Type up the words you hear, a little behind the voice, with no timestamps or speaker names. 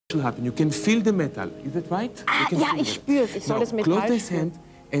happen. You can feel the metal. Is that right? Ja, ich spüre es. Ich soll das Metall close this hand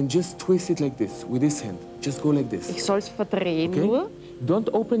and just twist it like this with this hand. Just go like this. Ich soll es verdrehen Okay? nur.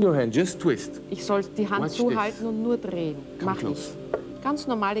 Don't open your hand, just twist. Ich soll die Hand Watch zuhalten und nur drehen. Come Mach close. ich. Ganz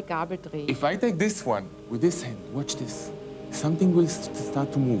normale Gabel drehen. If I take this one with this hand, watch this. Something will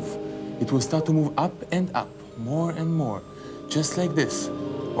start to move. It will start to move up and up, more and more. Just like this.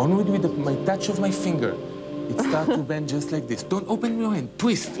 Only with my touch of my finger, it starts to bend just like this. Don't open your hand.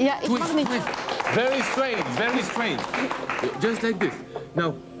 Twist. Ja, ich twist, mach nicht. twist. Very strange, very strange. Just like this.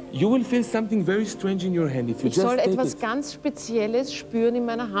 Now, you will feel something very strange in your hand if you Ich just soll take etwas it. ganz Spezielles spüren in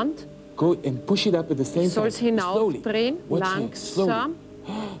meiner Hand. Go and push it up at the same time. Ich soll es hinaufdrehen, langsam.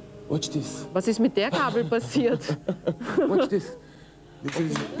 Watch this. Was ist mit der Gabel passiert? Watch this.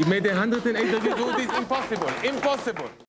 It made 180 degrees. Do this impossible. Impossible.